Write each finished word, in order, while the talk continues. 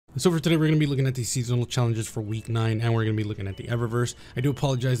So for today, we're going to be looking at the seasonal challenges for week 9, and we're going to be looking at the Eververse. I do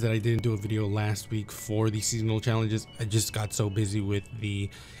apologize that I didn't do a video last week for the seasonal challenges. I just got so busy with the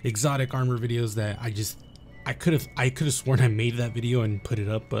exotic armor videos that I could have sworn I made that video and put it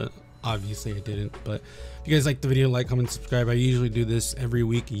up, but obviously I didn't. But if you guys like the video, like, comment, subscribe. I usually do this every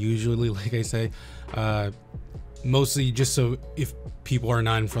week, usually, like I say, mostly just so if people are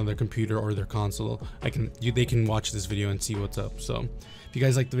not in front of their computer or their console, they can watch this video and see what's up. So if you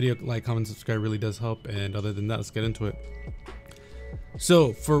guys like the video, like, comment, subscribe, really does help. And other than that, let's get into it.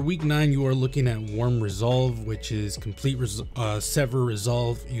 So for week 9, you are looking at Warm Resolve, which is complete Sever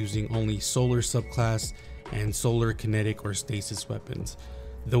Resolve using only Solar subclass and Solar Kinetic or Stasis weapons.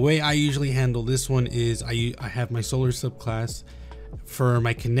 The way I usually handle this one is I have my Solar subclass. For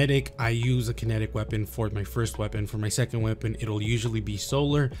my Kinetic, I use a Kinetic weapon for my first weapon. For my second weapon, it'll usually be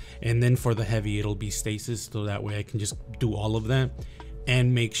Solar, and then for the Heavy, it'll be Stasis, so that way I can just do all of that.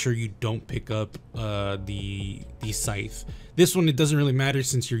 And make sure you don't pick up the Scythe. This one, it doesn't really matter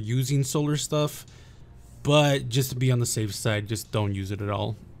since you're using Solar stuff, but just to be on the safe side, just don't use it at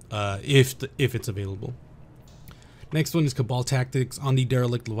all if it's available. Next one is Cabal Tactics. On the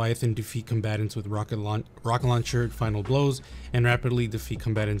Derelict Leviathan, defeat combatants with rocket launcher, final blows, and rapidly defeat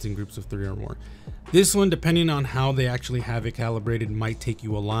combatants in groups of 3 or more. This one, depending on how they actually have it calibrated, might take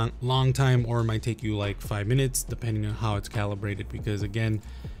you a long time, or it might take you like 5 minutes, depending on how it's calibrated. Because again,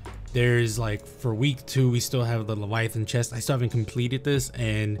 there's like, for week 2, we still have the Leviathan chest. I still haven't completed this,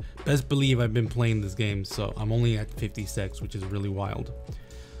 and best believe I've been playing this game, so I'm only at 50 secs, which is really wild.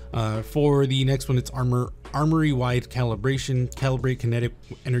 For the next one, it's Armory Wide Calibration. Calibrate kinetic,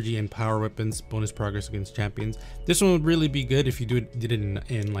 energy, and power weapons. Bonus progress against champions. This one would really be good if you did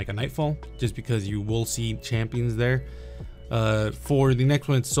it in like a Nightfall, just because you will see champions there. For the next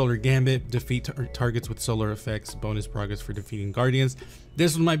one, it's Solar Gambit. Defeat targets with solar effects. Bonus progress for defeating guardians.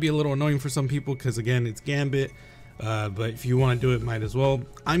 This one might be a little annoying for some people because again, it's Gambit. But if you want to do it, might as well.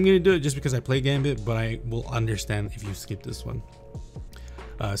 I'm gonna do it just because I play Gambit, but I will understand if you skip this one.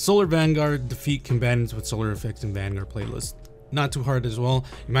 Solar Vanguard, defeat combatants with solar effects in Vanguard playlist. Not too hard as well.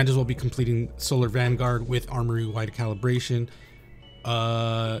 You might as well be completing Solar Vanguard with Armory Wide Calibration.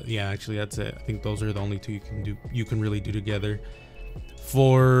 Yeah, actually that's it. I think those are the only two you can really do together.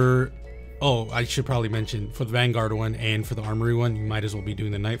 I should probably mention, for the Vanguard one and for the Armory one, you might as well be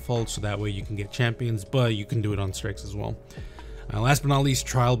doing the Nightfall, so that way you can get champions, but you can do it on strikes as well. Last but not least,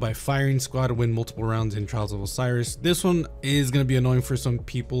 Trial by Firing Squad to win multiple rounds in Trials of Osiris. This one is going to be annoying for some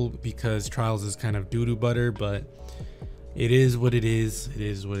people because Trials is kind of doo-doo butter, but it is what it is. It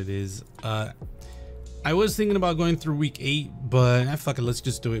is what it is. I was thinking about going through week 8, but fuck it, let's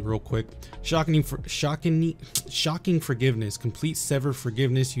just do it real quick. Shocking Forgiveness. Complete Sever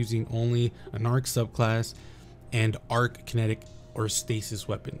Forgiveness using only an Arc subclass and Arc Kinetic or Stasis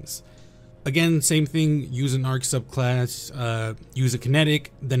weapons. Again, same thing, use an Arc subclass, use a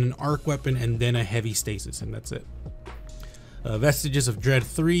Kinetic, then an Arc weapon, and then a Heavy Stasis, and that's it. Vestiges of Dread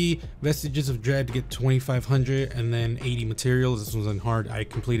 3, Vestiges of Dread to get 2500, and then 80 materials. This one's on hard. I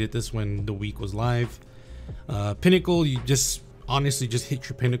completed this when the week was live. Pinnacle, you just honestly just hit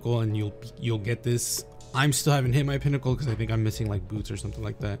your pinnacle and you'll get this. I'm still haven't hit my pinnacle because I think I'm missing like boots or something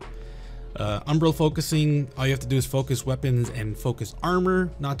like that. Umbral Focusing, all you have to do is focus weapons and focus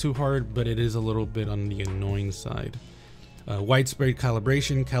armor. Not too hard, but it is a little bit on the annoying side. Widespread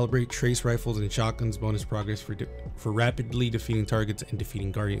Calibration, calibrate trace rifles and shotguns. Bonus progress for rapidly defeating targets and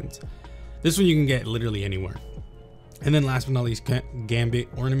defeating guardians. This one you can get literally anywhere. And then last but not least, Gambit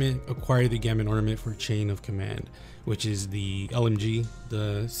Ornament. Acquire the Gambit Ornament for Chain of Command, which is the LMG,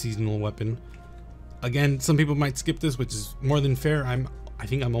 the seasonal weapon. Again, some people might skip this, which is more than fair. I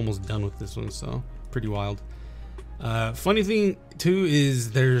think I'm almost done with this one, so pretty wild. Funny thing too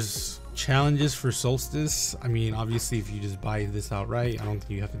is there's challenges for Solstice. I mean, obviously if you just buy this outright, I don't think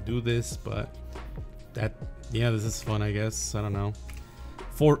you have to do this, but yeah, this is fun, I guess. I don't know.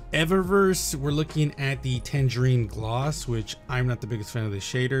 For Eververse, we're looking at the Tangerine Gloss, which I'm not the biggest fan of the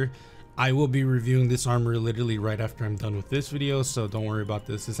shader. I will be reviewing this armor literally right after I'm done with this video, so don't worry about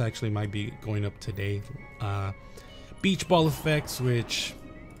this. This actually might be going up today. Beach ball effects, which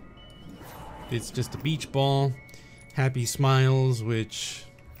it's just a beach ball. Happy smiles, which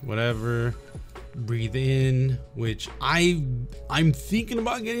whatever. Breathe in, which I'm thinking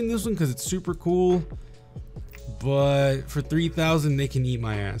about getting this one because it's super cool, but for 3,000 they can eat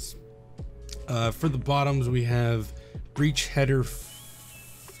my ass. For the bottoms, we have Breach Header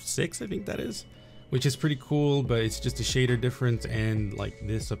 6, I think that is, which is pretty cool, but it's just a shader difference, and like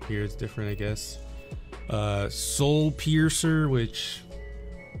this up here is different, I guess. Soul Piercer, which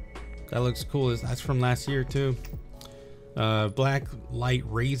that looks cool. That's from last year too. Black light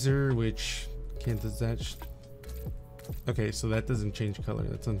razor, which can't does that okay, so that doesn't change color.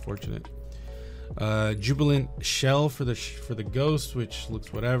 That's unfortunate. Jubilant shell for the ghost, which looks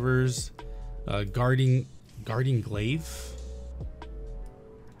whatevers. Guarding glaive.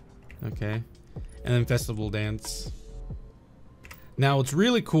 Okay, and then festival dance. Now what's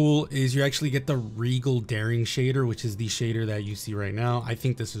really cool is you actually get the Regal Daring shader, which is the shader that you see right now. I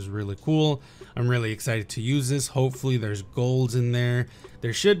think this is really cool. I'm really excited to use this. Hopefully there's golds in there.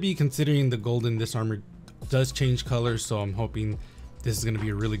 There should be, considering the gold in this armor does change colors, so I'm hoping this is going to be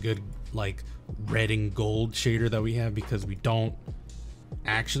a really good like red and gold shader that we have, because we don't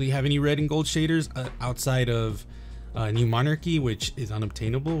actually have any red and gold shaders outside of New Monarchy, which is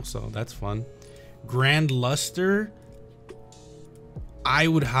unobtainable, so that's fun. Grand Luster, I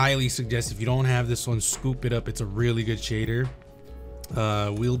would highly suggest, if you don't have this one, scoop it up. It's a really good shader.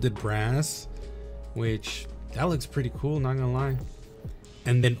 Wielded Brass, which that looks pretty cool, not gonna lie.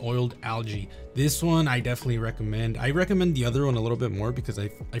 And then Oiled Algae, this one I definitely recommend. I recommend the other one a little bit more because I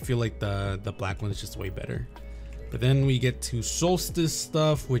feel like the black one is just way better. But then we get to Solstice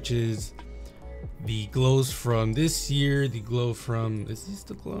stuff, which is the glows from this year, the glow from, is this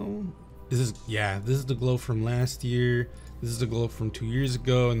the glow? Yeah, this is the glow from last year. This is the glow from 2 years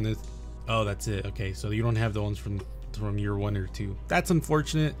ago, and this, oh, that's it. Okay, so you don't have the ones from year 1 or 2. That's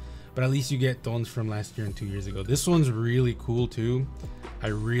unfortunate, but at least you get the ones from last year and 2 years ago. This one's really cool too. I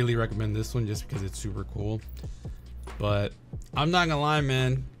really recommend this one just because it's super cool. But I'm not gonna lie,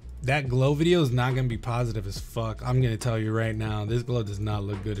 man, that glow video is not gonna be positive as fuck. I'm gonna tell you right now, this glow does not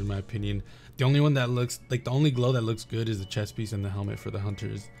look good in my opinion. The only one that looks like, the only glow that looks good is the chest piece and the helmet for the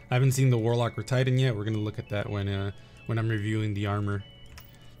hunters. I haven't seen the Warlock or Titan yet. We're gonna look at that when I'm reviewing the armor.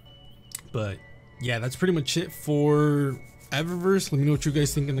 But yeah, that's pretty much it for Eververse. Let me know what you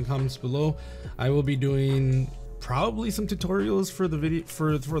guys think in the comments below. I will be doing probably some tutorials for the video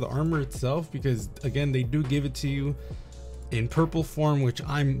for the armor itself, because again, they do give it to you in purple form, which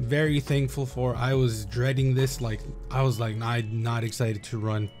I'm very thankful for. I was dreading this, like I was like not excited to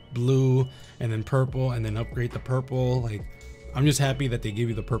run blue and then purple and then upgrade the purple. Like, I'm just happy that they give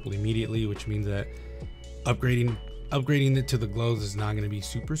you the purple immediately, which means that upgrading it to the glows is not going to be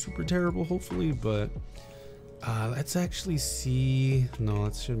super terrible, hopefully. But let's actually see. No,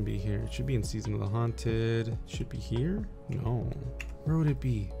 it shouldn't be here. It should be in Season of the Haunted. It should be here. No, where would it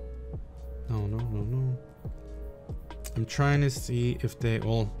be? No. I'm trying to see if they,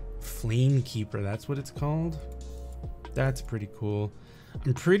 well, Flame Keeper, that's what it's called. That's pretty cool.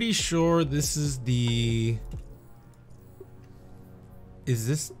 I'm pretty sure this is the, is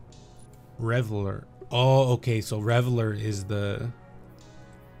this Reveler? Oh, okay, so Reveler is the,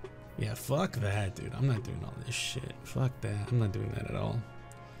 yeah, fuck that, dude. I'm not doing all this shit. Fuck that. I'm not doing that at all.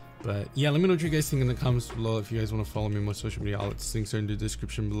 But yeah, let me know what you guys think in the comments below. If you guys want to follow me on my social media outlets, links are in the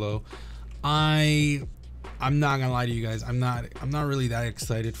description below. I'm not gonna lie to you guys, I'm not really that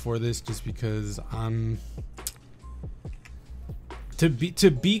excited for this, just because to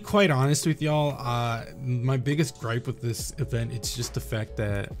be quite honest with y'all, my biggest gripe with this event, it's just the fact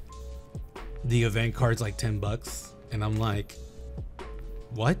that the event card's like 10 bucks, and I'm like,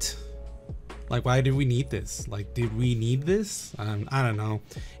 what? Like, why did we need this? Like, did we need this? I don't know.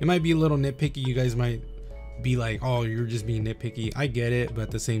 It might be a little nitpicky. You guys might be like, oh, you're just being nitpicky. I get it, but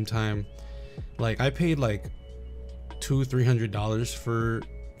at the same time, like, I paid like $200-300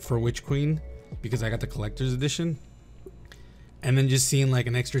 for Witch Queen because I got the collector's edition, and then just seeing like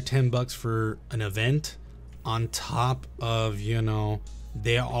an extra 10 bucks for an event on top of, you know,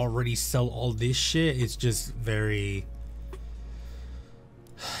 they already sell all this shit. It's just very,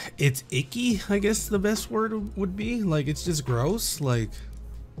 it's icky, I guess the best word would be. Like, it's just gross. Like,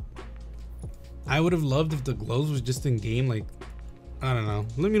 I would have loved if the glows was just in game. Like, I don't know.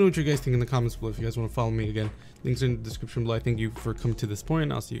 Let me know what you guys think in the comments below. If you guys want to follow me, again, links are in the description below. I thank you for coming to this point,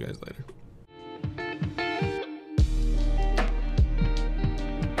 and I'll see you guys later.